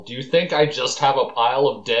Do you think I just have a pile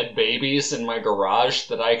of dead babies in my garage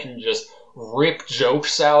that I can just rip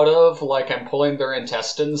jokes out of like I'm pulling their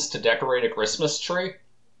intestines to decorate a Christmas tree?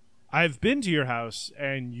 I've been to your house,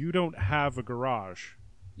 and you don't have a garage.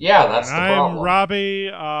 Yeah, And that's the I'm problem.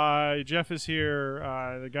 Robbie. Jeff is here.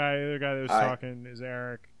 The other guy that was Hi. talking is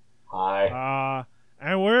Eric. Hi.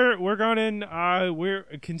 And we're going in. We're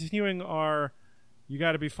continuing our. You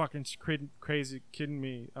got to be fucking crazy, kidding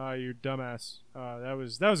me, you dumbass. That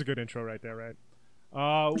was a good intro right there, right?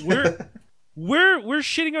 We're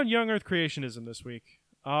shitting on young Earth creationism this week.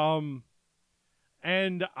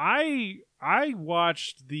 And I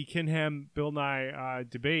watched the Kinham Bill Nye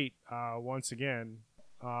debate once again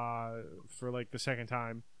for like the second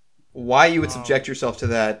time. Why you would subject yourself to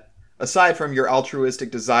that, aside from your altruistic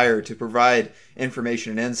desire to provide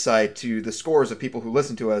information and insight to the scores of people who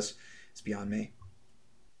listen to us, is beyond me.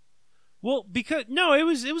 Well, because no, it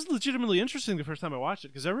was legitimately interesting the first time I watched it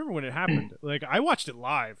because I remember when it happened. Like I watched it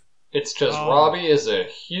live. It's just Robbie is a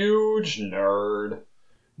huge nerd.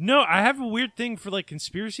 No, I have a weird thing for like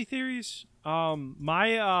conspiracy theories.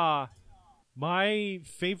 My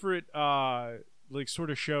favorite like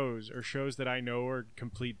sort of shows are shows that I know are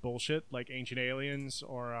complete bullshit, like Ancient Aliens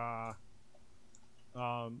or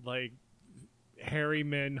like hairy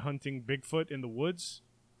men hunting Bigfoot in the woods.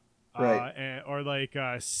 Right. Or like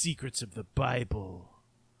Secrets of the Bible,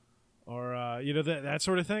 or you know that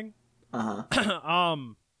sort of thing.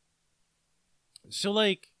 So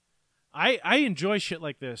like, I enjoy shit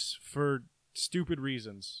like this for stupid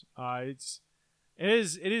reasons. It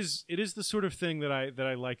is the sort of thing that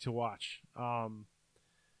I like to watch.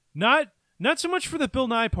 Not so much for the Bill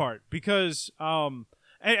Nye part because and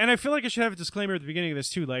I feel like I should have a disclaimer at the beginning of this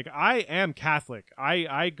too. Like I am Catholic.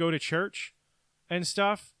 I go to church and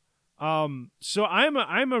stuff. So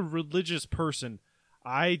I'm a religious person.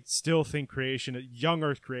 I still think young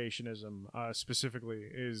Earth creationism, specifically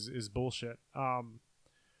is bullshit.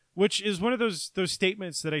 Which is one of those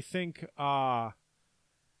statements that I think,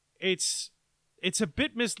 it's a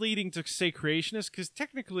bit misleading to say creationist because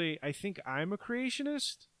technically I think I'm a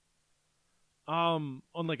creationist, on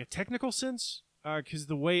like a technical sense, because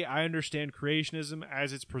the way I understand creationism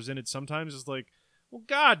as it's presented sometimes is like, well,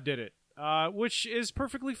 God did it. Which is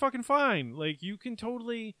perfectly fucking fine. Like you can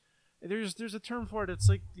totally, there's a term for it. It's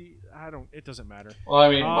like it doesn't matter. Well, I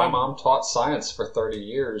mean, my mom taught science for 30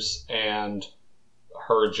 years, and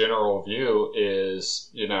her general view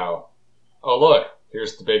is, oh, look,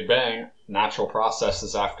 here's the Big Bang, natural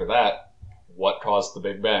processes after that. What caused the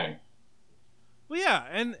Big Bang? Well, yeah,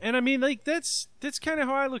 and I mean, like, that's kind of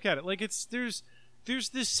how I look at it. Like, there's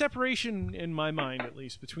this separation in my mind, at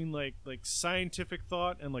least, between like scientific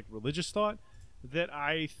thought and like religious thought that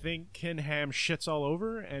I think Ken Ham shits all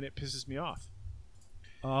over, and it pisses me off.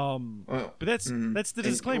 But that's the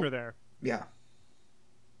disclaimer there. Yeah.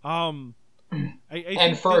 And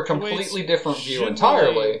for a completely different view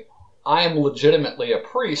entirely, I am legitimately a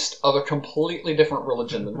priest of a completely different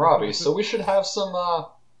religion than Robbie, so we should have some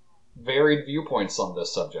varied viewpoints on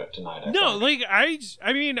this subject tonight. I think. Like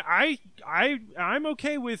I'm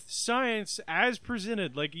okay with science as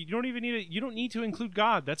presented. Like you don't need to include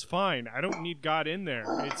God. That's fine. I don't need God in there.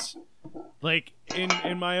 It's like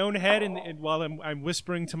in my own head and while I'm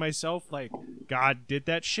whispering to myself like God did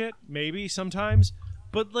that shit maybe sometimes,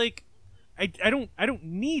 but like I don't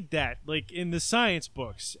need that like in the science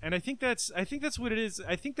books. And I think that's what it is.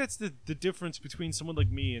 I think that's the difference between someone like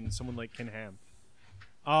me and someone like Ken Ham.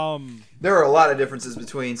 There are a lot of differences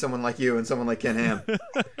between someone like you and someone like Ken Ham.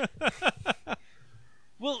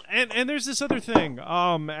 Well, and there's this other thing.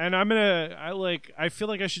 And I feel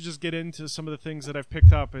like I should just get into some of the things that I've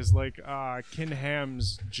picked up as like Ken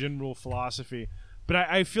Ham's general philosophy. But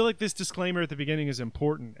I feel like this disclaimer at the beginning is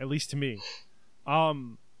important, at least to me.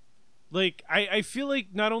 Like I feel like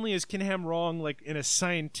not only is Ken Ham wrong like in a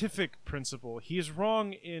scientific principle, he is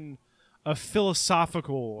wrong in a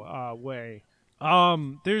philosophical way.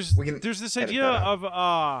 There's this idea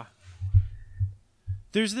of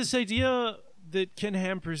there's this idea that Ken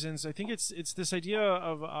Ham presents. I think it's this idea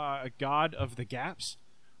of a god of the gaps,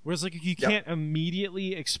 whereas like if you can't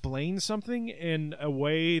immediately explain something in a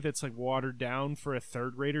way that's like watered down for a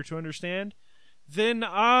third grader to understand, then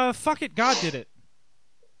fuck it, God did it.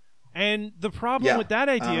 And the problem with that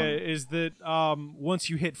idea is that once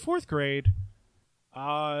you hit fourth grade,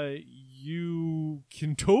 you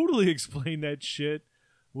can totally explain that shit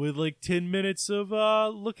with like 10 minutes of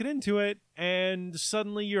looking into it, and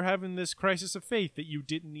suddenly you're having this crisis of faith that you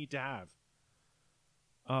didn't need to have.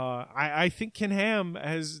 I think Ken Ham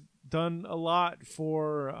has done a lot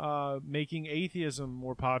for making atheism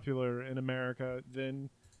more popular in America than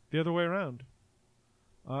the other way around.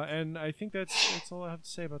 And I think that's all I have to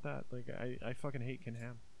say about that. Like, I fucking hate Ken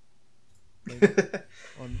Ham. Like,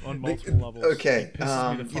 on multiple levels. Okay, it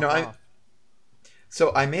pisses me the fuck off.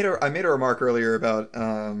 So I made a remark earlier about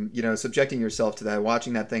subjecting yourself to that,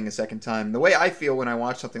 watching that thing a second time. The way I feel when I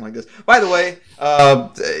watch something like this. By the way,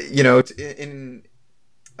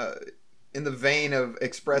 in the vein of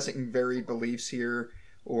expressing varied beliefs here,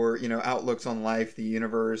 or outlooks on life, the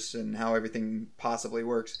universe, and how everything possibly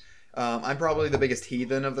works, I'm probably the biggest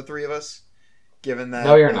heathen of the three of us. Given that,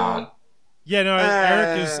 no, you're not. Yeah, no,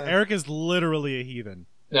 Eric is literally a heathen.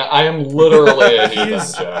 Yeah, I am literally a heathen,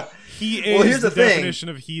 Jeff. He is here's the thing. definition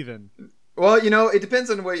of heathen. Well, it depends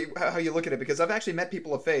on how you look at it, because I've actually met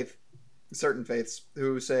people of faith, certain faiths,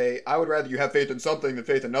 who say, I would rather you have faith in something than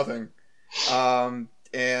faith in nothing.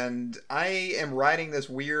 And I am riding this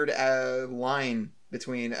weird line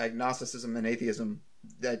between agnosticism and atheism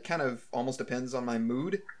that kind of almost depends on my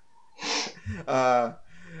mood.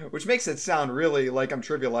 Which makes it sound really like I'm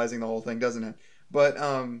trivializing the whole thing, doesn't it? But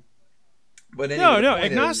anyway, no,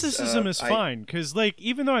 agnosticism is fine, because like,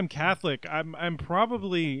 even though I'm Catholic, I'm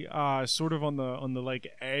probably sort of on the like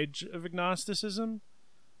edge of agnosticism.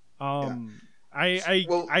 I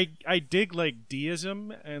dig like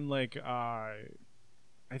deism, and like I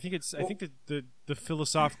think the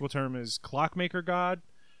philosophical term is clockmaker God,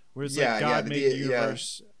 where it's like God made the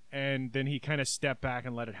universe, and then he kind of stepped back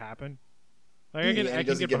and let it happen. Like, he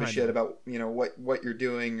doesn't give a shit about what you're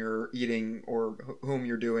doing or eating or whom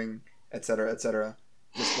you're doing, etc., etc.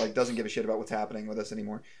 Just like doesn't give a shit about what's happening with us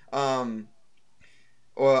anymore. Or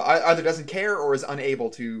either doesn't care or is unable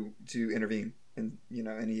to intervene in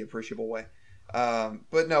any appreciable way.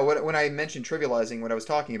 But no, when I mentioned trivializing, what I was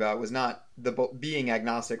talking about was not being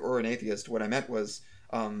agnostic or an atheist. What I meant was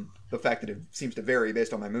the fact that it seems to vary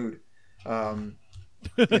based on my mood.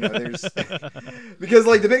 There's because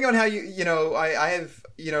like depending on how I have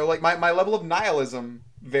like my level of nihilism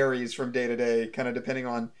varies from day to day, kind of depending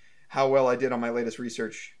on how well I did on my latest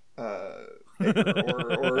research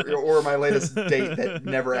paper, or my latest date that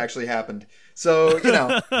never actually happened. So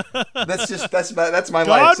that's my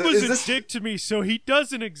life. God was a dick to me, so he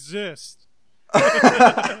doesn't exist.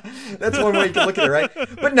 That's one way you can look at it, right?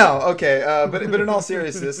 But no, okay. But in all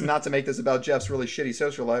seriousness, not to make this about Jeff's really shitty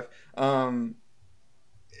social life.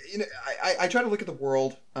 I try to look at the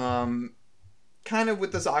world kind of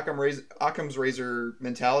with this Occam's razor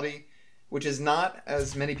mentality, which is not,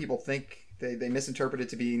 as many people think. They misinterpret it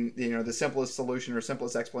to be, the simplest solution or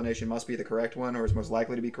simplest explanation must be the correct one, or is most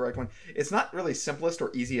likely to be correct one. It's not really simplest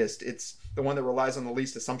or easiest. It's the one that relies on the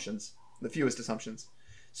least assumptions, the fewest assumptions.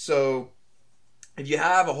 So if you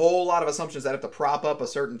have a whole lot of assumptions that have to prop up a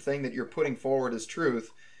certain thing that you're putting forward as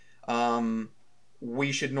truth,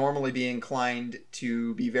 we should normally be inclined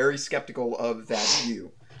to be very skeptical of that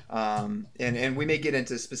view. And we may get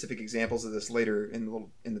into specific examples of this later in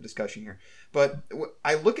the discussion here. But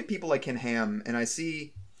I look at people like Ken Ham, and I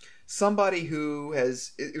see somebody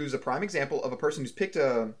who's a prime example of a person who's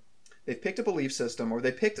they've picked a belief system, or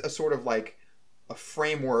they picked a sort of like a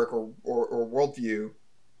framework or worldview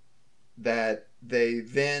that they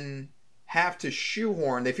then have to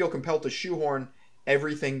they feel compelled to shoehorn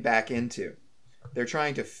everything back into. They're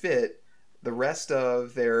trying to fit the rest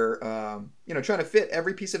of their, trying to fit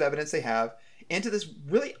every piece of evidence they have into this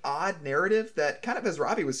really odd narrative that, kind of as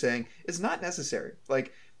Robbie was saying, is not necessary.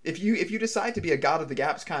 Like, if you decide to be a God of the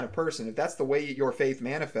gaps kind of person, if that's the way your faith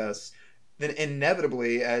manifests, then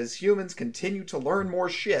inevitably, as humans continue to learn more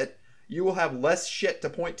shit, you will have less shit to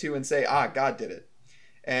point to and say, God did it.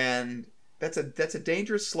 And that's a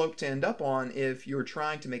dangerous slope to end up on if you're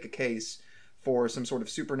trying to make a case for some sort of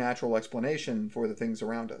supernatural explanation for the things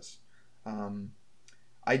around us.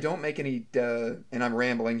 I don't make any, and I'm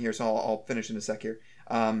rambling here, so I'll finish in a sec here.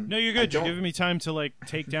 No, you're good. You're giving me time to like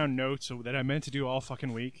take down notes that I meant to do all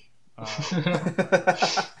fucking week.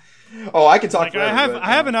 Oh, I can talk like forever.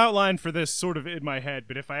 I have an outline for this sort of in my head,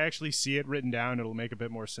 but if I actually see it written down, it'll make a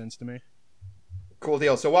bit more sense to me. Cool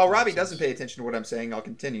deal. So while Robbie doesn't pay attention to what I'm saying, I'll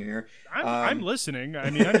continue here. I'm listening.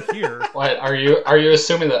 I mean, I'm here. What, are you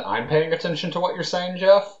assuming that I'm paying attention to what you're saying,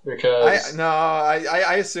 Jeff? Because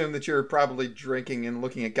I assume that you're probably drinking and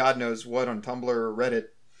looking at God knows what on Tumblr or Reddit.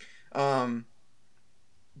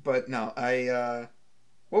 But no,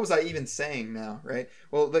 what was I even saying now, right?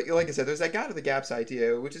 Well, like I said, there's that God of the gaps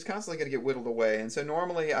idea, which is constantly going to get whittled away. And so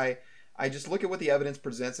normally I just look at what the evidence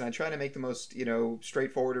presents, and I try to make the most,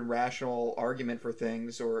 straightforward and rational argument for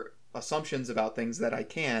things or assumptions about things that I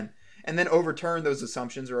can, and then overturn those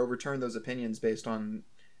assumptions or overturn those opinions based on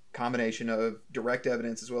combination of direct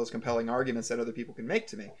evidence as well as compelling arguments that other people can make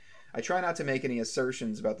to me. I try not to make any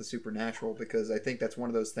assertions about the supernatural because I think that's one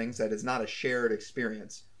of those things that is not a shared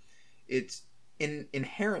experience. It's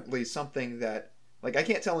inherently something that, like, I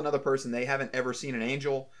can't tell another person they haven't ever seen an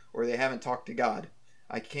angel or they haven't talked to God.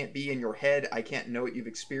 I can't be in your head. I can't know what you've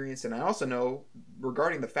experienced. And I also know,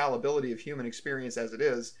 regarding the fallibility of human experience as it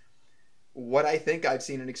is, what I think I've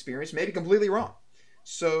seen and experienced may be completely wrong.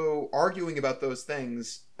 So arguing about those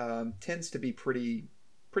things tends to be pretty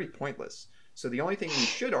pointless. So the only thing we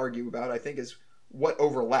should argue about, I think, is what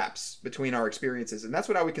overlaps between our experiences. And that's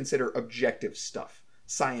what I would consider objective stuff,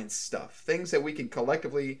 science stuff, things that we can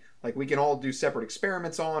collectively, like, we can all do separate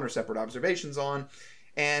experiments on or separate observations on.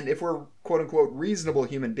 And if we're, quote unquote, reasonable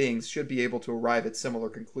human beings, should be able to arrive at similar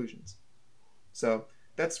conclusions. So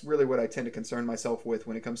that's really what I tend to concern myself with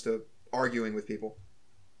when it comes to arguing with people.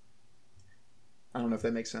 I don't know if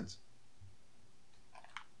that makes sense.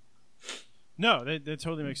 No, that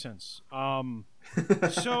totally makes sense.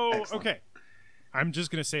 So okay, I'm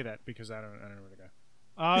just gonna say that because I don't know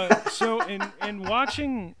where to go. So in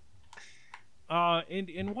watching,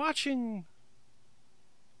 in watching.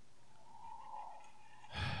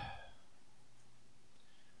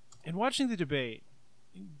 In watching the debate,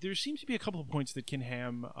 there seems to be a couple of points that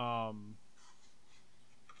Kinham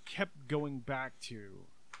kept going back to.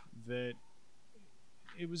 That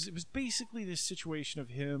it was basically this situation of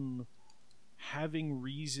him having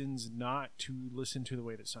reasons not to listen to the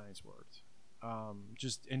way that science worked,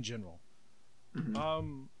 just in general,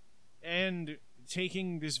 and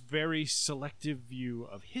taking this very selective view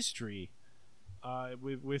of history,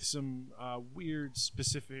 with some weird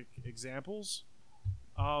specific examples.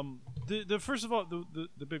 The first of all,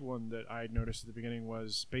 the big one that I noticed at the beginning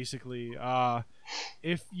was basically,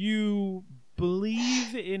 if you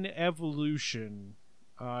believe in evolution,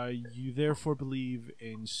 you therefore believe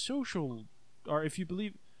in social, or if you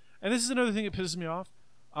believe, and this is another thing that pisses me off,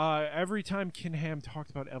 every time Kinham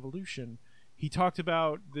talked about evolution, he talked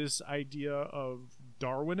about this idea of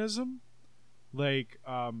Darwinism, like,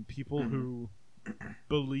 people who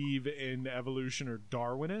believe in evolution are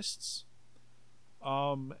Darwinists.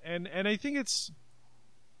 And I think it's,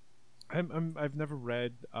 I've never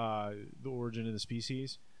read The Origin of the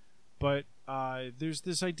Species, but there's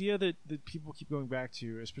this idea that people keep going back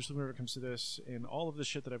to, especially when it comes to this, in all of the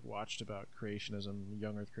shit that I've watched about creationism,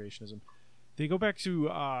 young Earth creationism. They go back to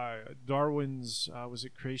Darwin's was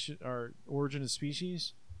it Creation or Origin of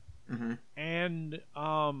Species, and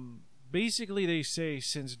basically they say,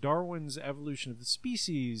 since Darwin's Evolution of the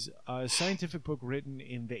Species, a scientific book written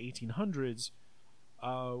in the 1800s,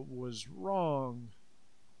 was wrong,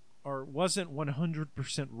 or wasn't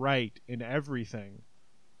 100% right in everything.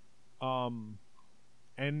 And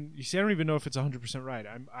you see, I don't even know if it's 100% right.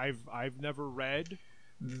 I've never read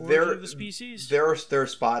Origin of the Species. There are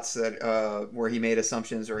spots that where he made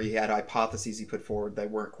assumptions or he had hypotheses he put forward that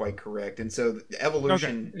weren't quite correct, and so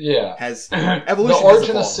evolution has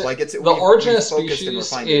evolution has evolved. Like the Origin of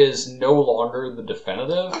Species is no longer the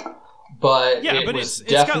definitive, but it was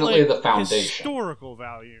definitely the foundation. Historical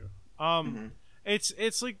value.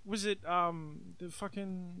 It's like, was it the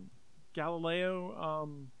fucking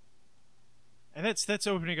Galileo? And that's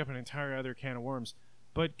opening up an entire other can of worms.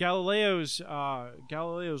 But Galileo's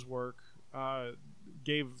work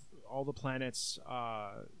gave all the planets.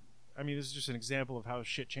 I mean, this is just an example of how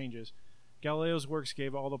shit changes. Galileo's works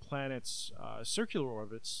gave all the planets circular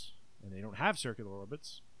orbits, and they don't have circular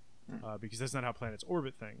orbits because that's not how planets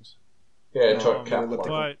orbit things. Yeah, it took Kepler.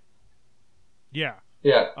 But yeah,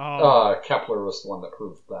 Kepler was the one that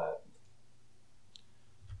proved that.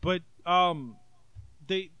 But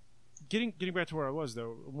they. Getting back to where I was,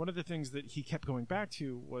 though, one of the things that he kept going back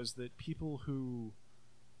to was that people who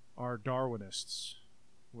are Darwinists,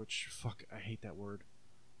 which, fuck, I hate that word.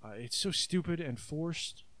 It's so stupid and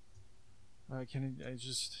forced.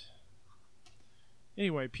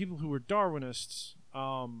 Anyway, people who are Darwinists,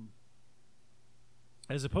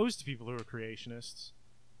 as opposed to people who are creationists,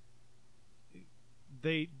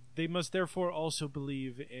 they must therefore also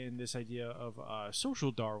believe in this idea of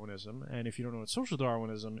social Darwinism. And if you don't know what social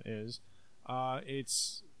Darwinism is,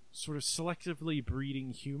 it's sort of selectively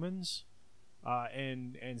breeding humans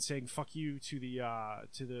and saying fuck you to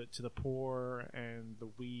the poor and the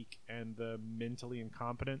weak and the mentally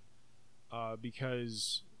incompetent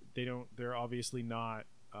because they're obviously not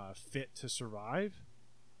fit to survive.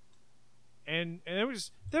 And that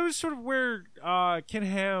was sort of where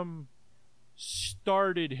Kinham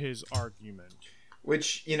started his argument,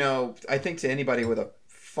 which, I think to anybody with a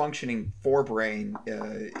functioning forebrain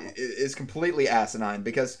is completely asinine,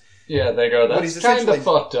 because they go, that's kind of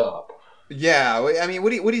fucked up. Yeah, I mean,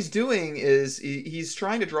 what he's doing is he's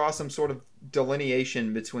trying to draw some sort of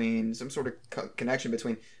delineation between some sort of connection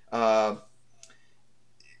between a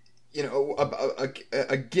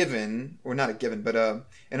given, or not a given, but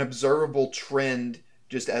an observable trend,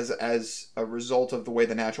 just as a result of the way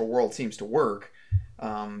the natural world seems to work,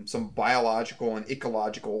 some biological and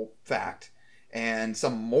ecological fact, and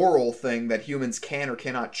some moral thing that humans can or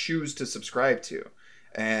cannot choose to subscribe to.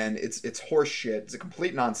 And it's horse shit. It's a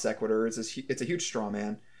complete non sequitur. It's a huge straw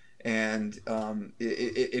man, and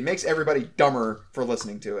it makes everybody dumber for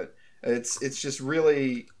listening to it. It's just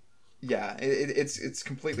really, yeah. It's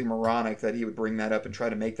completely moronic that he would bring that up and try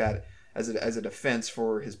to make that as a defense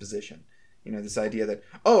for his position. This idea that,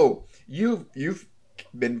 oh, you've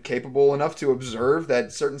been capable enough to observe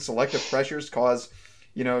that certain selective pressures cause,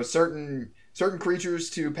 certain creatures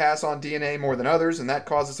to pass on DNA more than others, and that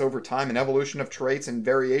causes over time an evolution of traits and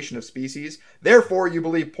variation of species. Therefore, you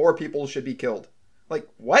believe poor people should be killed. Like,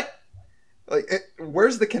 what?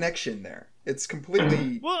 Where's the connection there? It's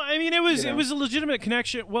completely... Well, I mean, it was a legitimate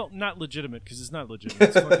connection. Well, not legitimate, because it's not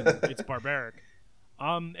legitimate. It's barbaric.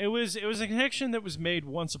 It was a connection that was made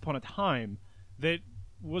once upon a time that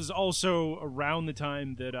was also around the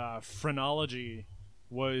time that phrenology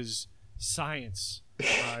was science.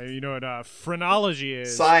 What phrenology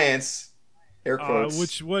is. Science. Air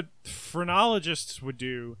quotes. What phrenologists would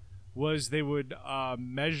do was they would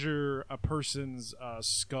measure a person's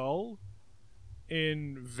skull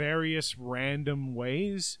in various random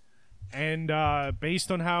ways. And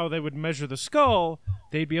based on how they would measure the skull,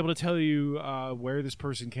 they'd be able to tell you where this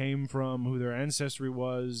person came from, who their ancestry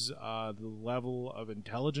was, the level of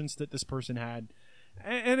intelligence that this person had.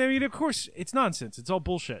 And I mean, of course, it's nonsense. It's all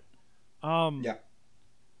bullshit. Yeah.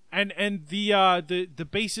 And the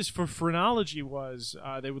basis for phrenology was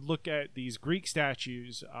they would look at these Greek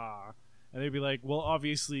statues and they'd be like, well,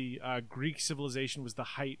 obviously Greek civilization was the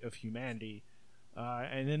height of humanity.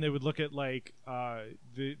 And then they would look at like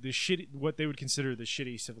the shitty, what they would consider the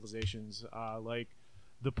shitty civilizations, like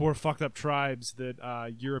the poor fucked up tribes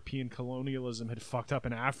that European colonialism had fucked up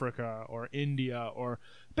in Africa or India or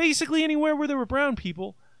basically anywhere where there were brown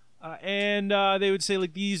people, and they would say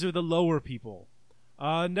like these are the lower people.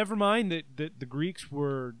 Never mind that the Greeks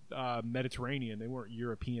were Mediterranean; they weren't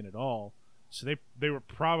European at all, so they were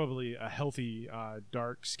probably a healthy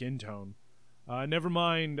dark skin tone. Never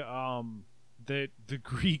mind that the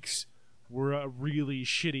Greeks were a really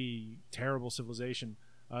shitty, terrible civilization.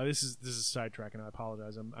 This is sidetracking. I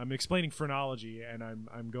apologize. I'm explaining phrenology, and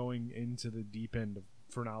I'm going into the deep end of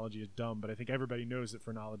phrenology is dumb, but I think everybody knows that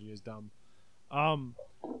phrenology is dumb.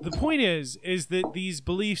 The point is that these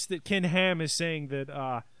beliefs that Ken Ham is saying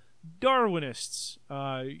that Darwinists,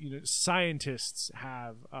 scientists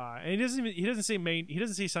have, and he doesn't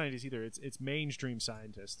say scientists either. It's mainstream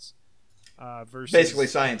scientists versus basically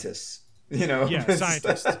scientists. Yeah,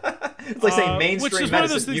 scientists. It's like saying mainstream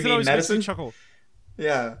medicine. You mean medicine? Chuckle.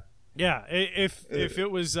 Yeah. Yeah. If it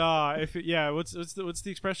was what's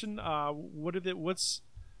the expression? What's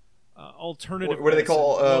alternative? What do they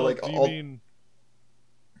call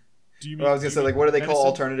do you mean? Well, I was gonna say, like, what do they call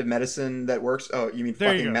alternative medicine that works? Oh, you mean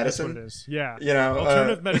fucking medicine? That's what it is. Yeah.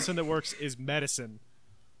 Alternative medicine that works is medicine.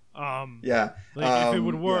 Yeah. If it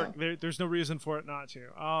would work, there's no reason for it not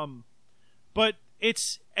to. But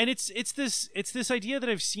it's this idea that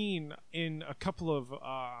I've seen in a couple of.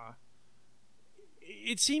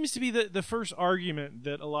 It seems to be the first argument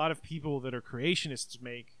that a lot of people that are creationists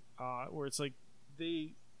make, where it's like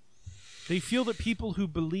they feel that people who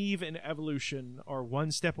believe in evolution are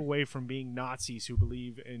one step away from being Nazis who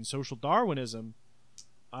believe in social Darwinism.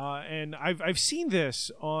 And I've seen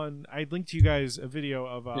this on. I linked to you guys a video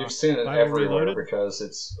of. You've seen it Bible everywhere Reloaded. because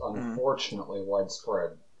it's unfortunately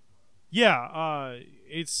widespread. Yeah,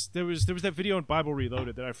 there was that video on Bible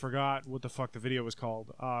Reloaded that I forgot what the fuck the video was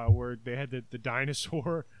called. Where they had the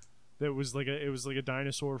dinosaur that was like a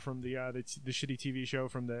dinosaur from the shitty TV show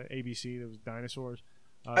from the ABC that was dinosaurs.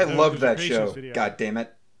 I loved that show. Video. God damn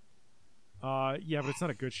it. Yeah, but it's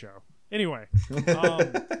not a good show. Anyway,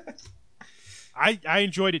 I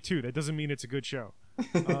enjoyed it too. That doesn't mean it's a good show.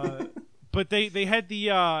 But they had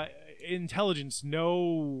the intelligence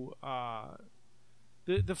know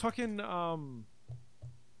the fucking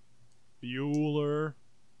Bueller.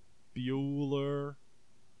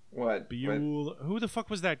 What? Bueller. Who the fuck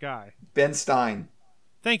was that guy? Ben Stein.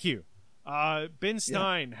 Thank you. Ben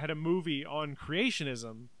Stein had a movie on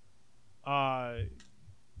creationism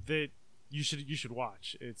that you should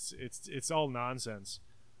watch. It's all nonsense.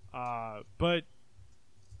 But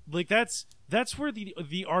like that's where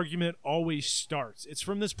the argument always starts. It's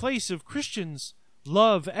from this place of Christians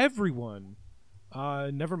love everyone.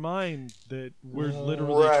 Never mind that we're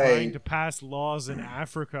literally trying to pass laws in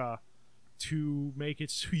Africa to make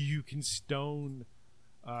it so you can stone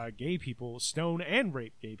gay people, stone and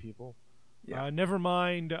rape gay people. Yeah. Never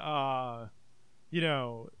mind,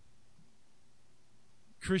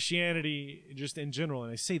 Christianity just in general,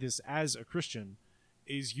 and I say this as a Christian,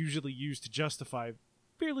 is usually used to justify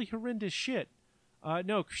fairly horrendous shit.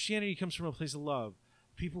 No, Christianity comes from a place of love.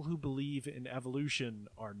 People who believe in evolution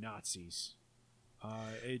are Nazis.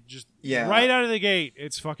 It just right out of the gate,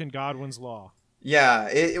 it's fucking Godwin's law. Yeah,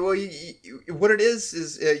 what it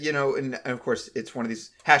is and of course it's one of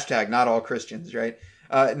these hashtag not all Christians, right?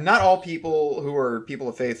 Not all people who are people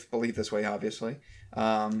of faith believe this way, obviously.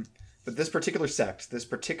 But this particular sect, this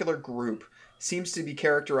particular group, seems to be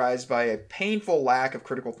characterized by a painful lack of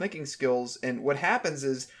critical thinking skills. And what happens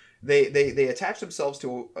is they attach themselves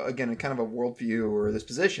to, again, a kind of a worldview or this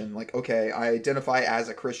position. Like, okay, I identify as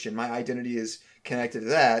a Christian. My identity is connected to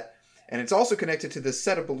that. And it's also connected to this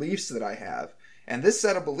set of beliefs that I have. And this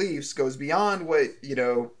set of beliefs goes beyond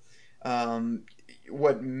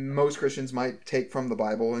what most Christians might take from the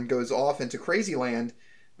Bible and goes off into crazy land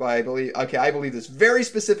by I believe this very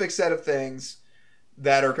specific set of things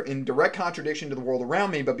that are in direct contradiction to the world around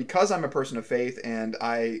me, but because I'm a person of faith and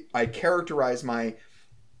I characterize my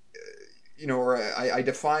I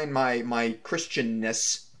define my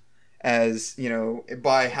Christianness as,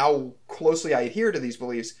 by how closely I adhere to these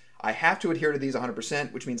beliefs, I have to adhere to these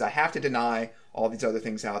 100%, which means I have to deny all these other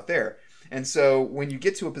things out there. And so when you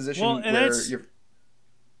get to a position where you're...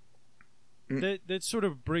 That sort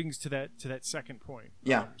of brings to that second point.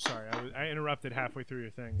 Yeah. Sorry, I interrupted halfway through your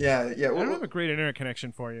thing. Yeah. I don't have a great internet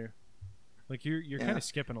connection for you. Like you're kind of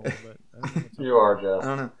skipping a little bit. I don't know you are, Jeff. I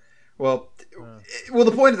don't know. Well,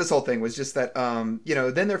 the point of this whole thing was just that,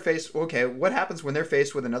 then they're faced. Okay, what happens when they're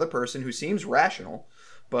faced with another person who seems rational,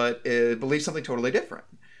 but believes something totally different?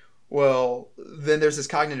 Well, then there's this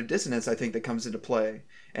cognitive dissonance, I think, that comes into play,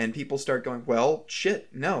 and people start going, "Well,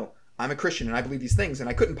 shit, no, I'm a Christian and I believe these things, and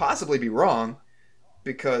I couldn't possibly be wrong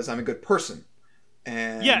because I'm a good person."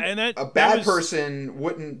 And a bad person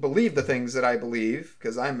wouldn't believe the things that I believe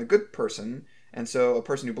because I'm a good person. And so a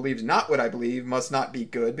person who believes not what I believe must not be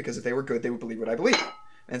good, because if they were good, they would believe what I believe.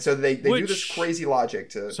 And so they do this crazy logic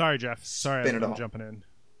to Sorry, Jeff. Sorry, I'm all. jumping in.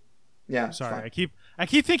 Yeah. Sorry. I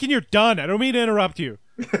keep thinking you're done. I don't mean to interrupt you.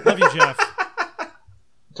 Love you, Jeff.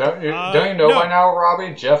 Don't you know by now,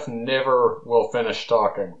 Robbie? Jeff never will finish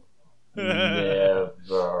talking.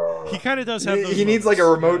 Never. He kind of does have those He needs moments. like a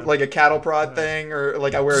remote, like a cattle prod thing, or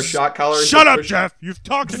like I wear a shot collar. Shut up, Jeff! You've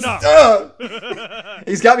talked enough!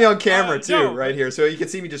 He's got me on camera too, right here, so you can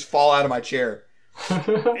see me just fall out of my chair.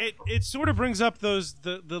 It sort of brings up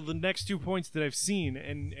the next 2 points that I've seen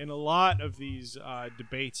in a lot of these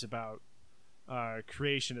debates about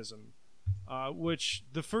creationism, which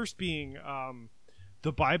the first being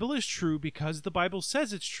the Bible is true because the Bible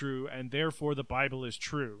says it's true, and therefore the Bible is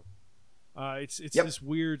true. It's this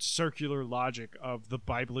weird circular logic of the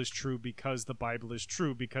Bible is true because the Bible is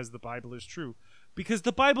true because the Bible is true because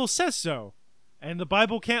the Bible says so, and the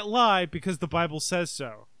Bible can't lie because the Bible says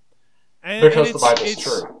so. Because the Bible's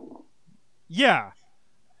true. Yeah.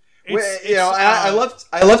 I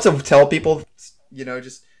love to tell people,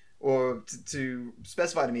 or to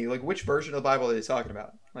specify to me, like, which version of the Bible are they talking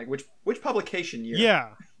about? Like, which publication year?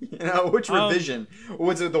 Yeah. Which revision?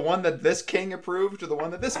 Was it the one that this king approved or the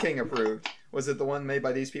one that this king approved? Was it the one made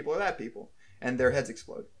by these people or that people? And their heads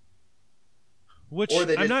explode. Which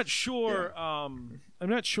I'm not sure. Yeah. I'm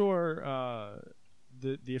not sure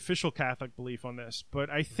the official Catholic belief on this, but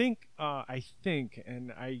I think,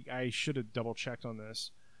 and I should have double checked on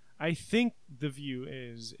this. I think the view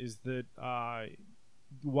is that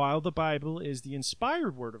while the Bible is the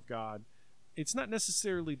inspired word of God, it's not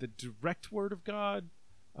necessarily the direct word of God.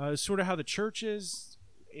 Sort of how the church is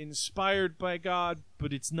inspired by God,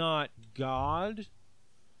 but it's not God.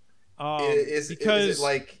 Is it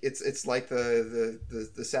like it's like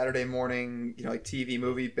the Saturday morning TV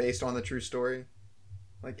movie based on the true story?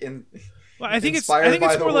 I think it's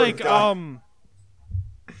more like the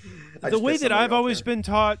way that I've always been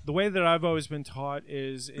taught. The way that I've always been taught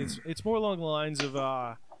is it's more along the lines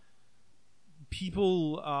of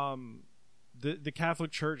people. The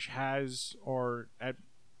Catholic Church has,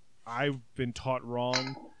 I've been taught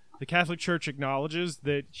wrong. The Catholic Church acknowledges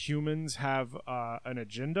that humans have an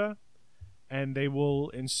agenda, and they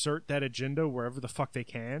will insert that agenda wherever the fuck they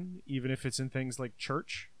can, even if it's in things like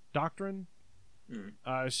church doctrine.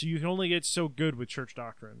 So you can only get so good with church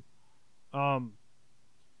doctrine.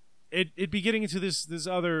 It'd be getting into this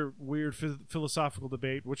other weird philosophical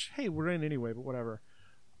debate, which, hey, we're in anyway, but whatever.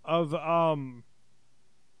 Of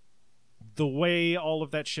the way all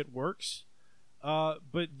of that shit works.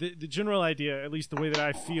 But the general idea, at least the way that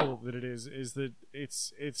I feel that it is that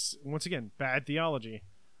it's once again bad theology,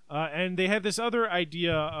 and they have this other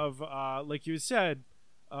idea of like you said,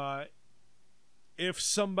 if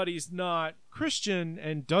somebody's not Christian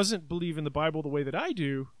and doesn't believe in the Bible the way that I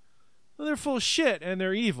do, well, they're full of shit and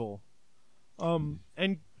they're evil.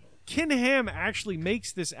 And Ken Ham actually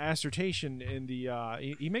makes this assertion in the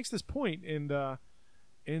he makes this point in the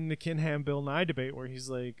Ken Ham Bill Nye debate where he's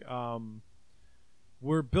like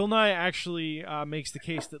where Bill Nye actually makes the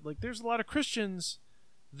case that like there's a lot of Christians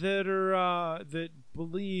that are that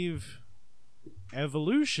believe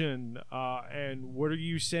evolution, and what are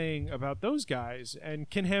you saying about those guys? And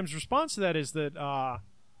Ken Ham's response to that is that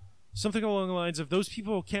something along the lines of those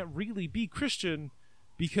people can't really be Christian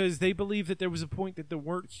because they believe that there was a point that there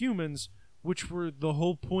weren't humans, which were the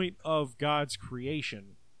whole point of God's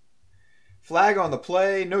creation. Flag on the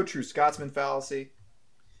play, no true Scotsman fallacy.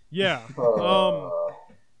 Yeah.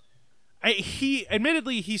 He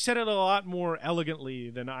admittedly he said it a lot more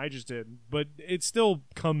elegantly than I just did, but it still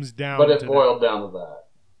comes down. But it to boiled down to that.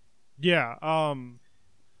 Yeah.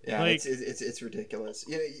 Yeah, like, it's ridiculous.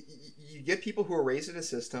 You know, you get people who are raised in a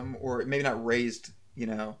system, or maybe not raised, you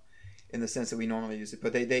know, in the sense that we normally use it,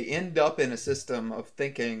 but they end up in a system of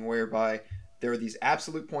thinking whereby there are these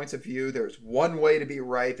absolute points of view. There's one way to be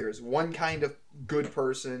right. There's one kind of good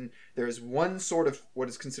person. There's one sort of what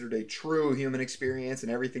is considered a true human experience,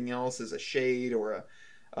 and everything else is a shade or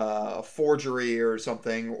a forgery or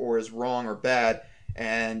something, or is wrong or bad.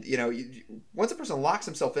 And you know, once a person locks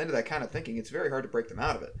himself into that kind of thinking, it's very hard to break them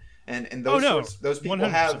out of it. And those people 100%.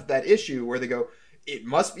 have that issue where they go, it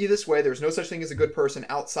must be this way. There's no such thing as a good person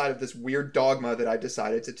outside of this weird dogma that I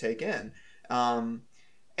decided to take in.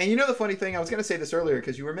 And you know the funny thing, I was going to say this earlier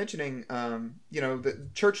because you were mentioning, you know, the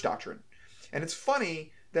church doctrine. And it's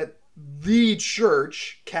funny that the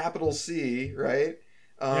church, capital C, right?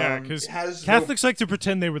 yeah, because Catholics like to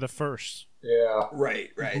pretend they were the first. Yeah.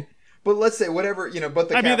 Right. But let's say whatever, you know, but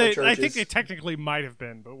the Catholic Church I think they technically might have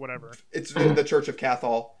been, but whatever. It's the Church of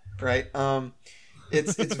Cathol, right?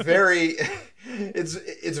 It's very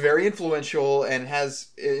it's very influential and has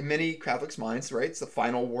in many Catholics' minds, right? It's the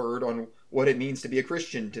final word on what it means to be a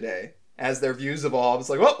Christian today. As their views evolve, it's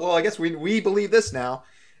like, well, I guess we believe this now.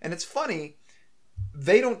 And it's funny,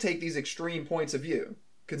 they don't take these extreme points of view.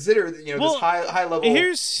 Consider, you know, this high level.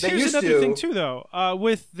 Here's another thing too, though,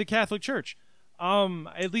 with the Catholic Church.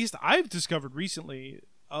 At least I've discovered recently,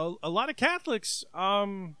 a lot of Catholics,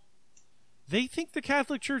 they think the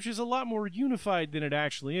Catholic Church is a lot more unified than it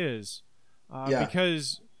actually is.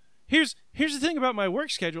 Because here's the thing about my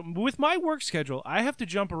work schedule. With my work schedule, I have to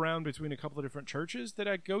jump around between a couple of different churches that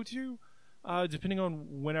I go to, depending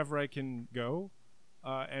on whenever I can go,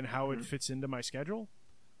 and how it fits into my schedule.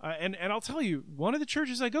 And I'll tell you, one of the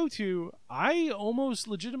churches I go to, I almost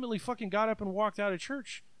legitimately fucking got up and walked out of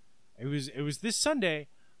church. It was this Sunday,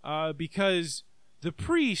 because the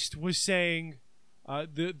priest was saying,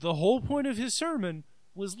 the whole point of his sermon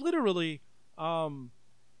was literally, the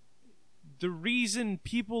reason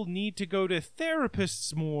people need to go to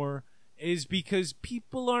therapists more is because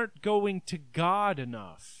people aren't going to God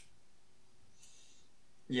enough.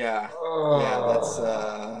 Yeah,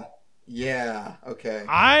 okay.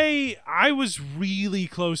 I was really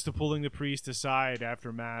close to pulling the priest aside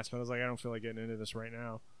after mass, but I was like, I don't feel like getting into this right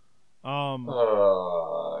now. I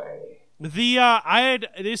had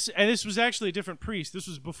this, and this was actually a different priest. This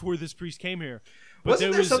was before this priest came here, but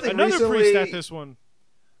there was another recently... priest at this one,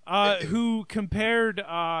 who compared.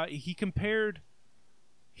 He compared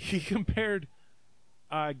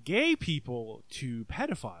gay people to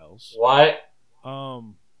pedophiles. What?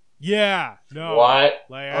 Yeah. No. What?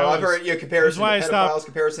 Like, I've heard comparison to pedophiles,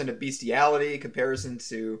 comparison to bestiality, comparison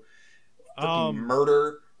to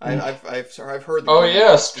murder. I've heard. Oh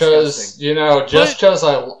yes, because you know, just because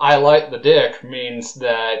I like the dick means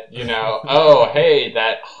that, you know, oh hey,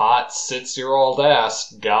 that hot 6-year-old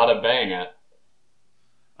ass, gotta bang it.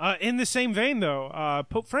 In the same vein, though,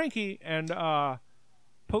 Pope Frankie and the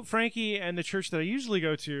church that I usually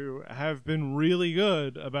go to have been really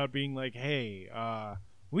good about being like, hey,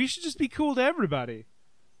 we should just be cool to everybody.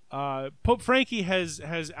 Pope Frankie has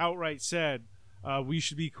outright said we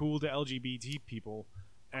should be cool to LGBT people.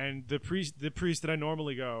 And the priest that I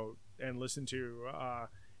normally go and listen to,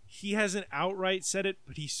 he hasn't outright said it,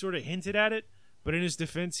 but he sort of hinted at it. But in his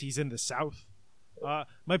defense, he's in the South.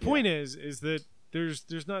 My point is that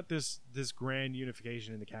there's not this grand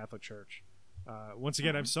unification in the Catholic Church. Once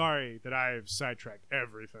again, I'm sorry that I've sidetracked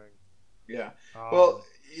everything. Yeah. Well,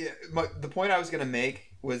 the point I was going to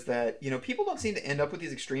make was that, you know, people don't seem to end up with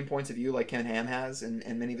these extreme points of view like Ken Ham has and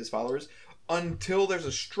many of his followers until there's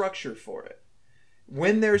a structure for it.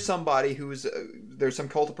 when there's somebody who's there's some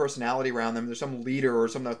cult of personality around them, there's some leader or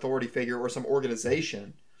some authority figure or some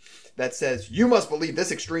organization that says you must believe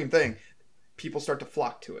this extreme thing, people start to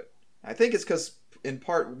flock to it. I think it's because in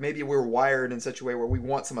part maybe we're wired in such a way where we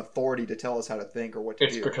want some authority to tell us how to think or what to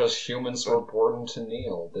do. It's because humans were born to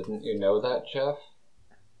kneel. Didn't you know that, Jeff?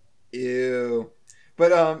 Ew.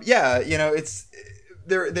 But yeah, it's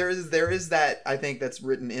there is that, I think, that's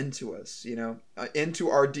written into us, into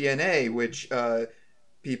our DNA, which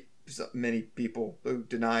many people who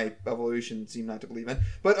deny evolution seem not to believe in.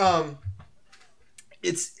 But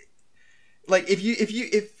it's like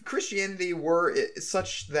if Christianity were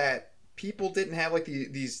such that people didn't have like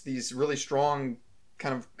these really strong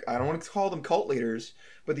kind of, I don't want to call them cult leaders,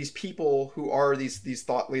 but these people who are these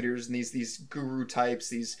thought leaders and these guru types,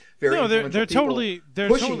 these very they're totally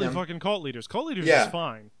them. Fucking cult leaders. Cult leaders Yeah. is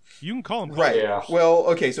fine. You can call them cult Right. leaders. Yeah. Well,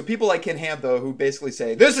 okay, so people like Ken Ham, though, who basically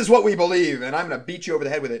say, this is what we believe, and I'm going to beat you over the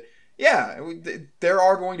head with it. Yeah, there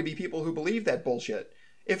are going to be people who believe that bullshit.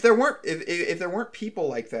 If there weren't people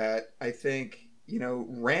like that, I think,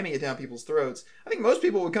 ramming it down people's throats, I think most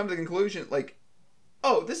people would come to the conclusion, like,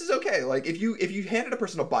 oh, this is okay. Like, if you handed a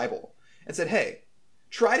person a Bible and said, hey,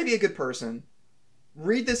 try to be a good person,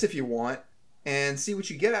 read this if you want, and see what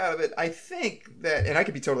you get out of it, I think that, and I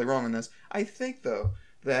could be totally wrong on this, I think, though,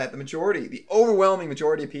 that the overwhelming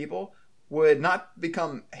majority of people would not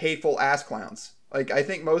become hateful ass clowns. Like, I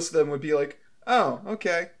think most of them would be like, oh,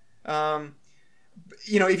 okay.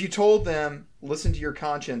 If you told them, listen to your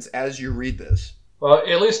conscience as you read this. Well,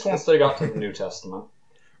 at least once they got to the New Testament.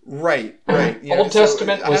 Right. Old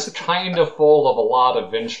Testament was kind of full of a lot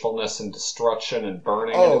of vengefulness and destruction and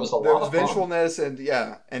burning, and it was a lot of vengefulness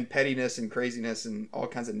and pettiness and craziness and all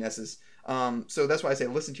kinds of nesses. So that's why I say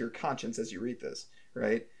listen to your conscience as you read this,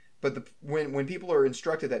 right? But when people are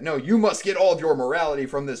instructed that, no, you must get all of your morality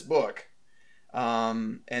from this book,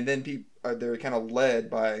 and then they're kind of led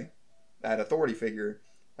by that authority figure.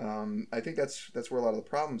 I think that's where a lot of the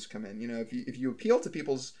problems come in. If you appeal to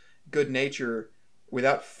people's good nature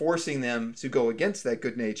without forcing them to go against that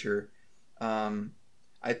good nature,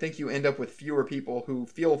 I think you end up with fewer people who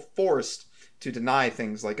feel forced to deny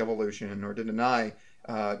things like evolution or to deny,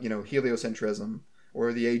 heliocentrism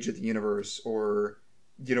or the age of the universe or,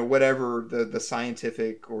 whatever the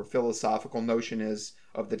scientific or philosophical notion is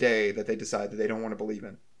of the day that they decide that they don't want to believe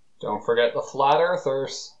in. Don't forget the flat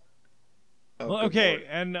earthers. Oh, well, okay, Lord.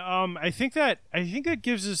 And I think that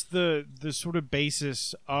gives us the sort of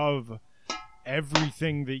basis of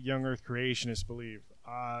everything that young Earth creationists believe.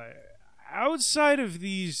 Outside of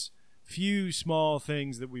these few small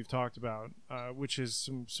things that we've talked about, which is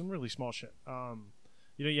some really small shit.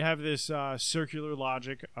 You have this circular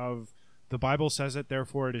logic of the Bible says it,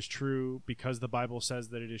 therefore it is true because the Bible says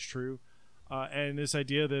that it is true. And this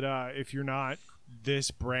idea that if you're not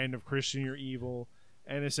this brand of Christian, you're evil.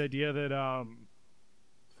 And this idea that,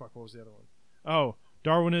 what was the other one? Oh,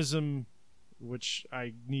 Darwinism, which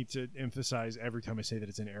I need to emphasize every time I say that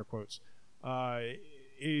it's in air quotes,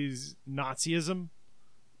 is Nazism,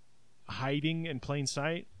 hiding in plain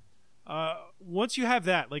sight. Once you have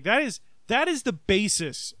that, like that is the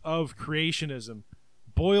basis of creationism,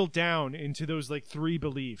 boiled down into those like three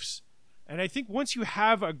beliefs. And I think once you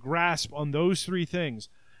have a grasp on those three things,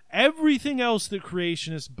 everything else that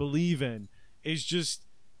creationists believe in is just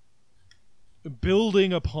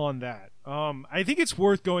building upon that. I think it's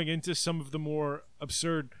worth going into some of the more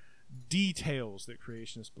absurd details that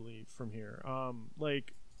creationists believe from here.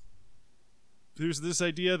 Like, there's this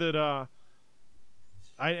idea that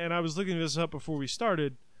I was looking this up before we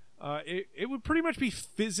started. It would pretty much be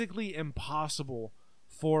physically impossible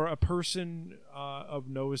for a person of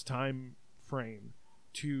Noah's time frame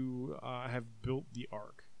to have built the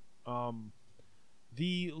ark.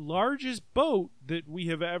 The largest wooden boat that we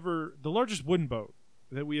have ever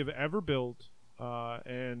built,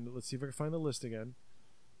 and let's see if I can find the list again,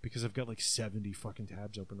 because I've got like 70 fucking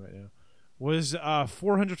tabs open right now, was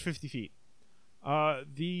 450 feet.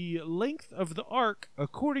 The length of the ark,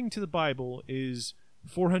 according to the Bible, is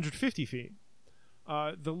 450 feet.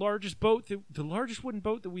 The largest wooden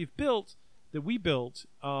boat that we built,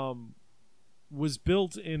 was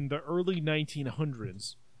built in the early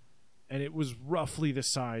 1900s. And it was roughly the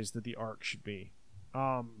size that the ark should be.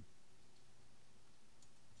 How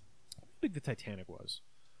big the Titanic was.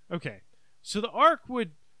 Okay, so the ark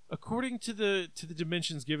would, according to the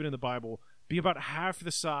dimensions given in the Bible, be about half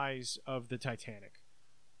the size of the Titanic.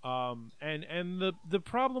 And the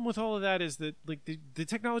problem with all of that is that like the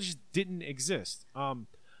technologies didn't exist.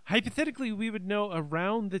 Hypothetically, we would know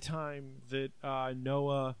around the time that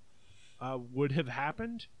Noah would have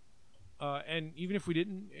happened. and even if we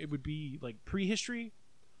didn't, it would be like prehistory,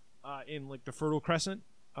 in like the Fertile Crescent.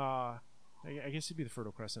 I guess it'd be the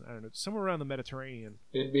Fertile Crescent. I don't know, somewhere around the Mediterranean.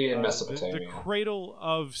 It'd be in Mesopotamia. The cradle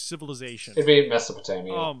of civilization. It'd be in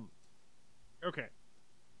Mesopotamia. Okay.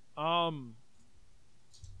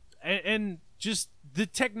 And just the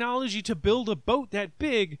technology to build a boat that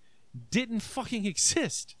big didn't fucking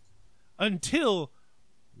exist until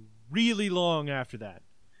really long after that.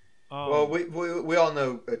 Well, we all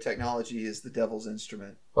know technology is the devil's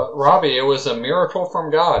instrument. But Robbie, it was a miracle from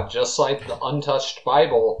God, just like the untouched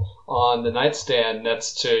Bible on the nightstand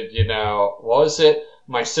next to, what was it?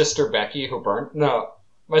 My sister Becky who burned? No,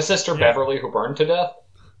 my sister Beverly who burned to death?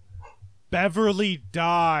 Beverly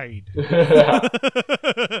died. But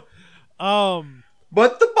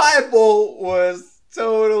the Bible was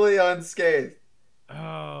totally unscathed.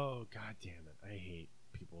 Oh, god damn it. I hate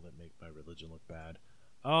people that make my religion look bad.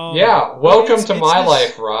 Welcome to my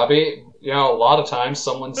life, Robbie. A lot of times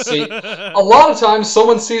someone sees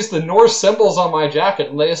the Norse symbols on my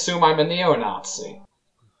jacket and they assume I'm a neo-Nazi.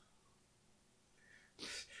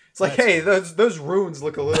 It's like, hey, those runes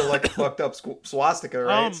look a little like a fucked up swastika,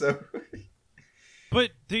 right?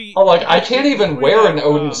 But I can't even wear an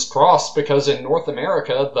Odin's cross because in North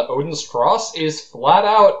America, the Odin's cross is flat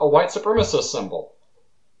out a white supremacist symbol.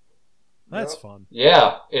 That's fun.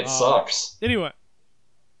 Yeah, it sucks. Anyway.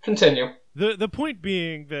 Continue. The point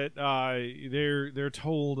being that they're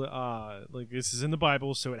told like this is in the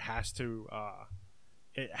Bible, so it has to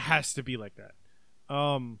be like that.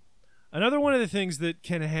 Another one of the things that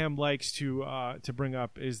Ken Ham likes to bring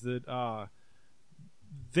up is that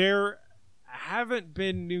there haven't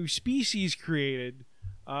been new species created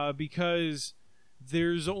because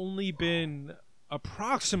there's only been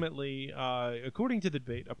approximately, according to the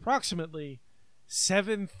debate, approximately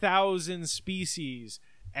 7,000 species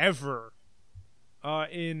ever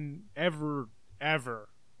ever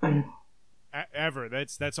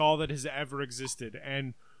that's all that has ever existed,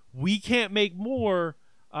 and we can't make more,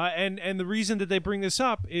 and the reason that they bring this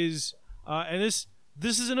up is and this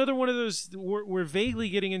is another one of those we're vaguely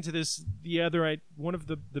getting into this, one of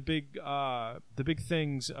the big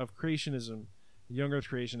things of creationism, young earth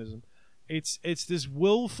creationism. It's this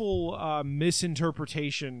willful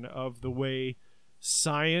misinterpretation of the way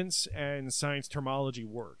science and science terminology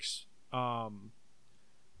works.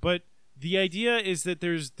 But the idea is that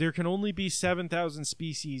there can only be 7,000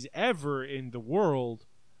 species ever in the world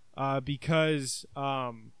because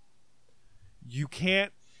you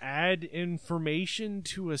can't add information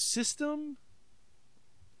to a system.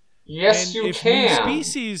 Yes, and you can. New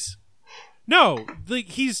species. No, like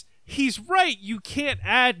he's right. You can't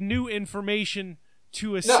add new information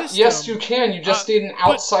to a system. Yes, you can. You just need an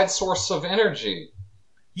outside source of energy.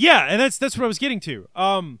 Yeah, and that's what I was getting to.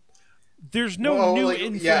 There's no new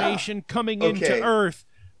information coming into Earth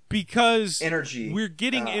because we're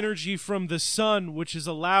getting energy from the sun, which is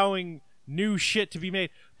allowing new shit to be made.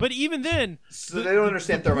 But even then, so they don't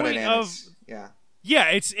understand thermodynamics.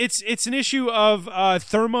 It's an issue of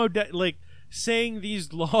saying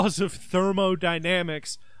these laws of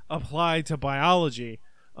thermodynamics apply to biology.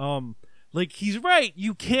 He's right.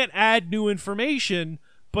 You can't add new information,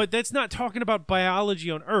 but that's not talking about biology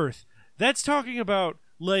on Earth. That's talking about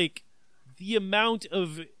the amount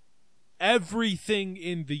of everything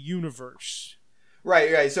in the universe.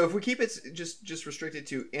 Right. So if we keep it just restricted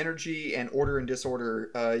to energy and order and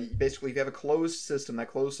disorder, basically if you have a closed system,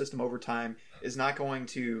 that closed system over time is not going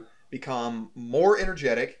to become more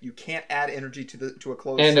energetic. You can't add energy to a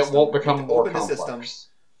closed system. And it won't become more complex. System.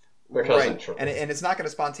 Right. And it's not going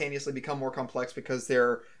to spontaneously become more complex because there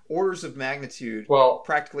are orders of magnitude,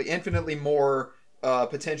 practically infinitely more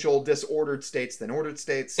potential disordered states than ordered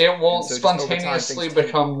states. It won't spontaneously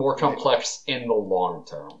become more complex in the long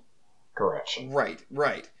term. Correction. Right.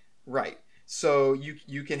 So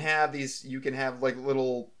you can have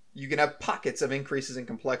pockets of increases in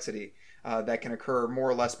complexity that can occur more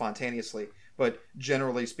or less spontaneously, but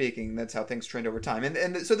generally speaking, that's how things trend over time.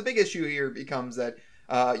 And so the big issue here becomes that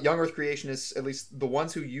young Earth creationists, at least the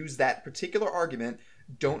ones who use that particular argument,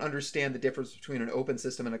 don't understand the difference between an open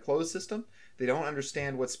system and a closed system. They don't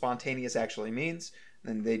understand what spontaneous actually means,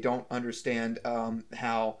 and they don't understand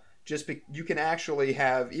how you can actually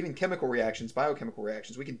have even chemical reactions, biochemical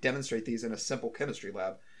reactions. We can demonstrate these in a simple chemistry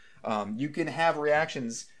lab. You can have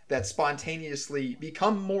reactions that spontaneously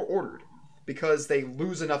become more ordered because they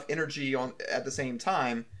lose enough energy at the same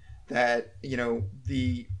time that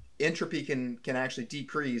the entropy can actually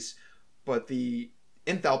decrease, but the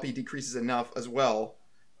enthalpy decreases enough as well.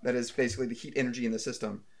 That is basically the heat energy in the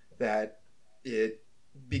system that it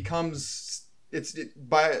becomes it's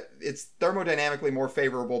thermodynamically more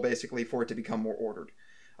favorable, basically, for it to become more ordered.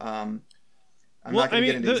 I'm not going to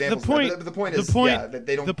get into examples, but the point is, that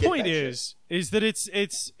they don't. The get point that is that it's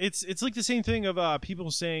like the same thing of people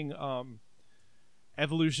saying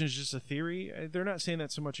evolution is just a theory. They're not saying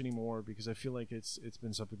that so much anymore because I feel like it's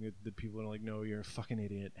been something that people are like, no, you're a fucking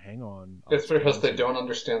idiot. Hang on. It's because they don't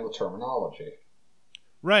understand the terminology.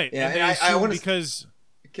 Right. Yeah, and I want because.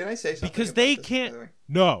 Can I say something? Because they this, can't.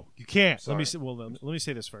 No, you can't. Sorry. Let me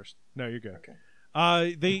say this first. No, you're good. Okay.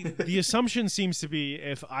 The assumption seems to be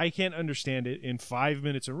if I can't understand it in 5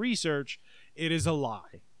 minutes of research, it is a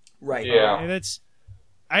lie. Right. Yeah. And it's.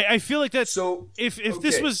 I feel like that's so. If okay.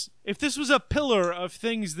 this was a pillar of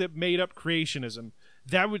things that made up creationism,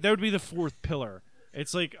 that would be the fourth pillar.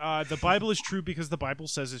 It's like the Bible is true because the Bible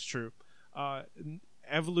says it's true.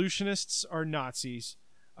 Evolutionists are Nazis.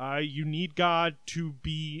 You need God to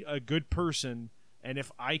be a good person, and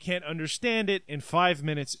if I can't understand it in 5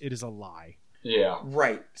 minutes, it is a lie. Yeah.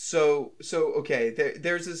 Right. So okay.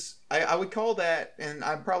 There's this. I would call that, and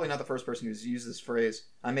I'm probably not the first person who's used this phrase.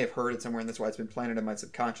 I may have heard it somewhere, and that's why it's been planted in my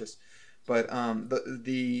subconscious. But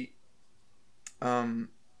the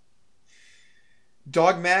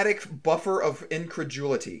dogmatic buffer of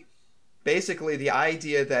incredulity. Basically, the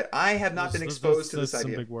idea that I have not been exposed to this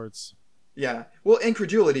idea. Some big words. Yeah. Well,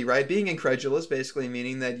 incredulity, right? Being incredulous, basically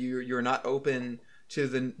meaning that you're not open to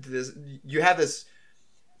this. You have this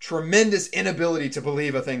tremendous inability to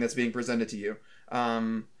believe a thing that's being presented to you,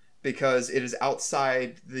 because it is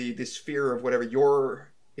outside the sphere of whatever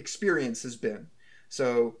your experience has been.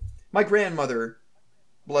 So my grandmother,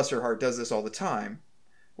 bless her heart, does this all the time,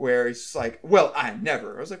 where it's like, "Well, I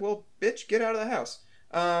never." I was like, "Well, bitch, get out of the house."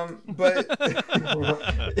 But but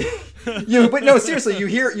no, seriously, you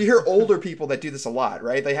hear older people that do this a lot,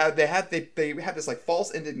 right? They have this like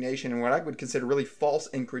false indignation and what I would consider really false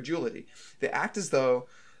incredulity. They act as though,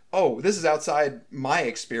 oh, this is outside my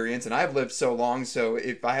experience, and I've lived so long, so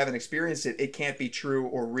if I haven't experienced it, it can't be true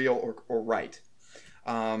or real or right.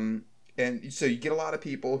 And so you get a lot of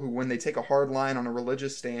people who, when they take a hard line on a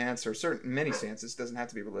religious stance or many stances, doesn't have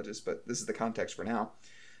to be religious, but this is the context for now.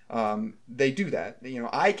 They do that.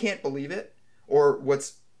 I can't believe it, or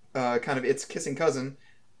what's kind of its kissing cousin,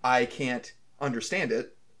 I can't understand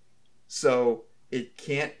it. So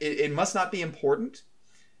it must not be important,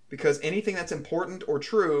 because anything that's important or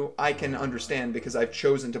true, I can understand because I've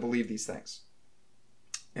chosen to believe these things.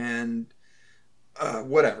 And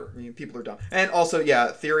whatever. People are dumb. And also,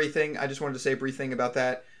 theory thing, I just wanted to say a brief thing about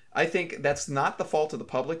that. I think that's not the fault of the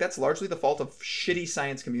public. That's largely the fault of shitty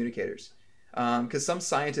science communicators. Because some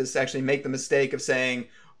scientists actually make the mistake of saying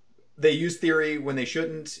they use theory when they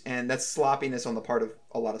shouldn't, and that's sloppiness on the part of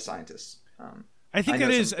a lot of scientists. I think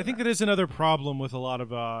that is another problem with a lot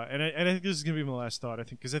of, and I think this is gonna be my last thought. I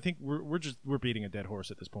think we're beating a dead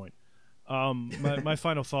horse at this point. My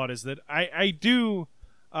final thought is that I do,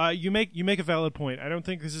 you make a valid point. I don't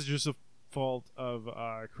think this is just a fault of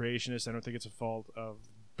creationists. I don't think it's a fault of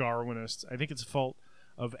Darwinists. I think it's a fault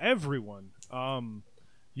of everyone.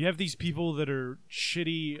 You have these people that are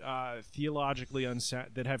shitty, theologically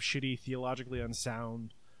unsound, that have shitty, theologically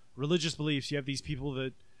unsound religious beliefs. You have these people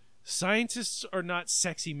that scientists are not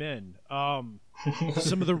sexy men.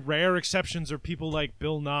 Some of the rare exceptions are people like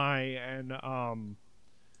Bill Nye and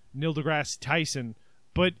Neil deGrasse Tyson.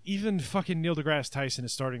 But even fucking Neil deGrasse Tyson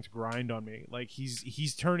is starting to grind on me. Like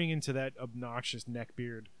he's turning into that obnoxious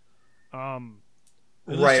neckbeard.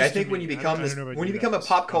 Right, I think when you become a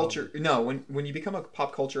pop culture when you become a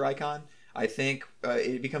pop culture icon, I think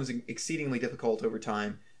it becomes exceedingly difficult over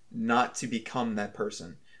time not to become that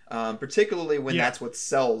person. Particularly when that's what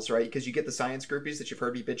sells, right? Because you get the science groupies that you've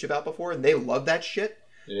heard me bitch about before, and they love that shit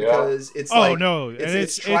because it's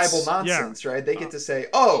it's tribal nonsense, right? They get to say,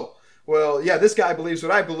 "Oh, well, yeah, this guy believes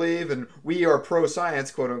what I believe, and we are pro-science,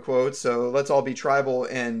 quote unquote. So let's all be tribal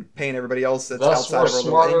and paint everybody else that's outside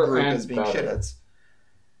of our little in-group as being shitheads."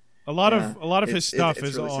 A lot of his stuff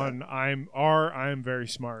is really on sad. I'm very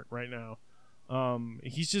smart right now.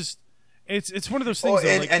 He's just it's one of those things.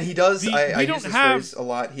 And he does. I use this phrase a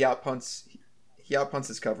lot. He outpunts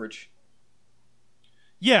his coverage.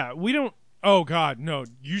 Yeah, we don't. Oh God, no!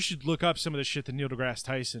 You should look up some of the shit that Neil deGrasse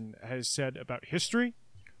Tyson has said about history.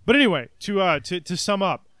 But anyway, to sum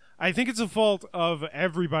up, I think it's a fault of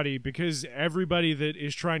everybody because everybody that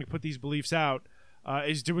is trying to put these beliefs out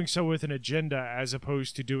is doing so with an agenda as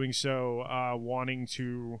opposed to doing so wanting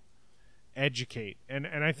to educate, and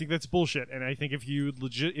I think that's bullshit. And I think if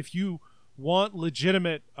you want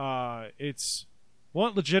legitimate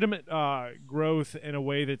growth in a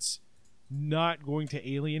way that's not going to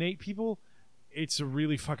alienate people, it's a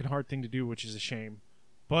really fucking hard thing to do, which is a shame.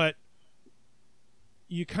 But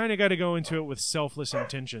you kind of got to go into it with selfless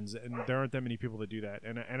intentions, and there aren't that many people that do that.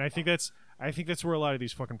 And I think that's where a lot of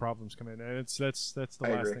these fucking problems come in. And that's the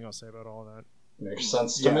last thing I'll say about all of that. Makes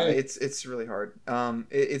sense to me. It's really hard.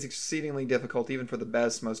 It's exceedingly difficult, even for the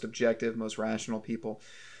best, most objective, most rational people,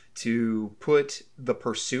 to put the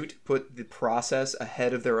process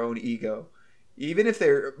ahead of their own ego. Even if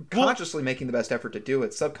they're consciously making the best effort to do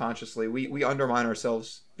it, subconsciously, we undermine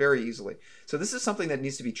ourselves very easily. So this is something that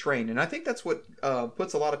needs to be trained. And I think that's what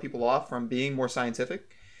puts a lot of people off from being more scientific.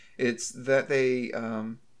 It's that they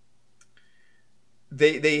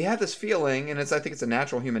have this feeling, and I think it's a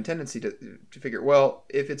natural human tendency to figure, well,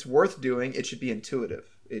 if it's worth doing, it should be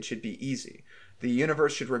intuitive. It should be easy. The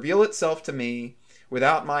universe should reveal itself to me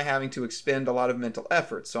without my having to expend a lot of mental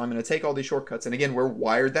effort. So I'm going to take all these shortcuts. And again, we're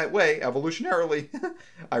wired that way, evolutionarily,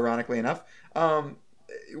 ironically enough.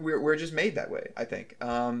 We're just made that way, I think.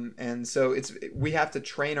 And so we have to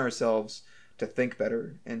train ourselves to think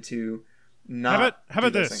better and to not. How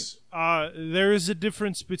about this? There is a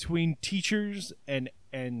difference between teachers and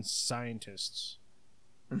scientists.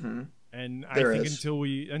 Mm-hmm. And I think until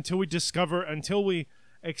we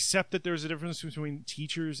accept that there's a difference between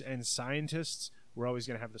teachers and scientists, we're always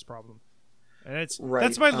going to have this problem. And that's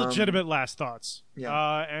my legitimate last thoughts.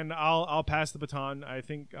 Yeah. And I'll pass the baton. I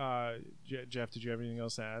think Jeff, did you have anything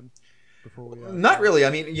else to add before we? Not really. I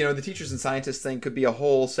mean, the teachers and scientists thing could be a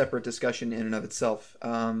whole separate discussion in and of itself.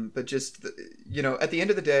 But just at the end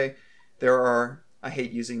of the day, there are. I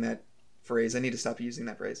hate using that phrase. I need to stop using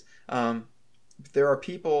that phrase. There are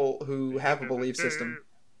people who have a belief system.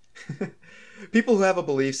 People who have a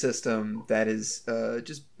belief system that is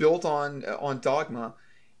just built on dogma.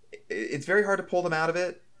 It's very hard to pull them out of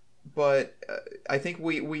it, but I think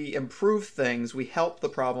we improve things. We help the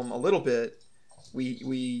problem a little bit.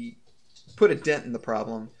 We put a dent in the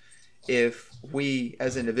problem if we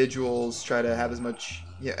as individuals try to have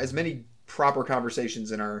as many proper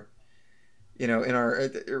conversations in our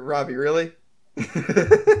Robbie, really?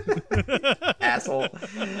 Asshole.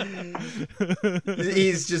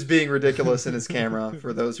 He's just being ridiculous in his camera,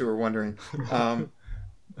 for those who are wondering.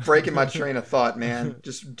 Breaking my train of thought, man.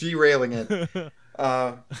 Just derailing it.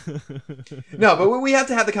 No, but we have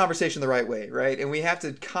to have the conversation the right way, right? And we have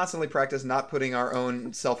to constantly practice not putting our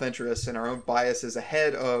own self-interests and our own biases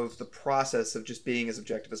ahead of the process of just being as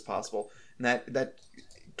objective as possible. And that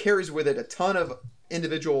carries with it a ton of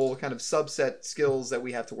individual kind of subset skills that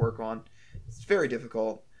we have to work on. It's very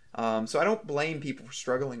difficult. So I don't blame people for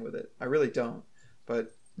struggling with it. I really don't.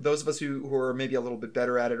 But those of us who are maybe a little bit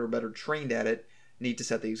better at it or better trained at it need to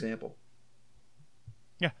set the example.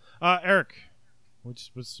 Yeah. Eric,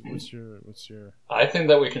 what's your I think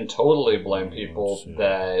that we can totally blame people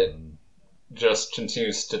that just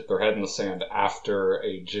continue to stick their head in the sand after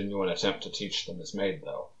a genuine attempt to teach them is made,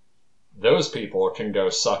 though. Those people can go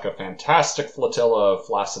suck a fantastic flotilla of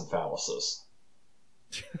flaccid phalluses.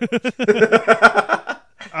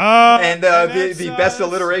 And the best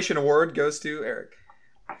alliteration award goes to Eric.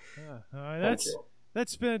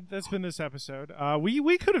 That's been this episode.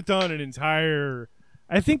 We could have done an entire.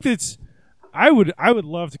 I think I would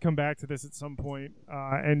love to come back to this at some point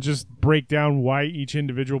and just break down why each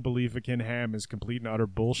individual belief of Ken Ham is complete and utter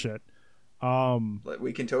bullshit.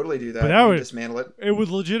 We can totally do that. But dismantle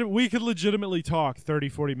it. We could legitimately talk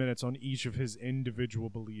 30-40 minutes on each of his individual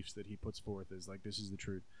beliefs that he puts forth as like, this is the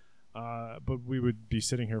truth. But we would be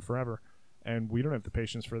sitting here forever, and we don't have the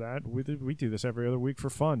patience for that. We do this every other week for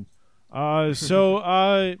fun.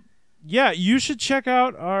 Yeah, you should check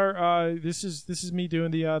out our. This is me doing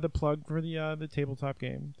the plug for the tabletop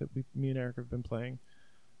game that me and Eric have been playing.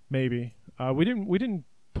 Maybe we didn't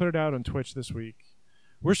put it out on Twitch this week.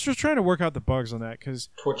 We're just trying to work out the bugs on that because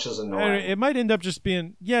Twitch is annoying. It might end up just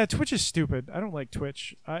being Twitch is stupid. I don't like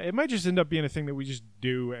Twitch. It might just end up being a thing that we just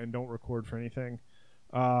do and don't record for anything.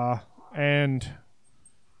 And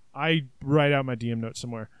I write out my DM note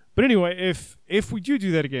somewhere. But anyway, if we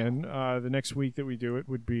do that again, the next week that we do it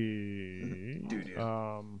would be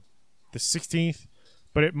the 16th,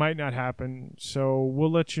 but it might not happen. So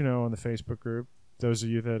we'll let you know on the Facebook group. Those of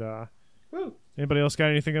you that anybody else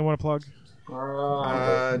got anything they want to plug?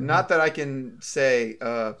 Not that I can say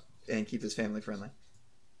and keep this family friendly.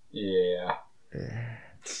 Yeah.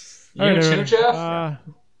 You too, Jeff?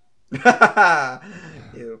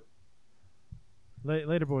 Ew.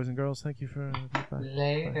 Later, boys and girls. Thank you for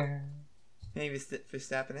later. Maybe for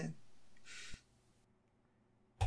stopping in.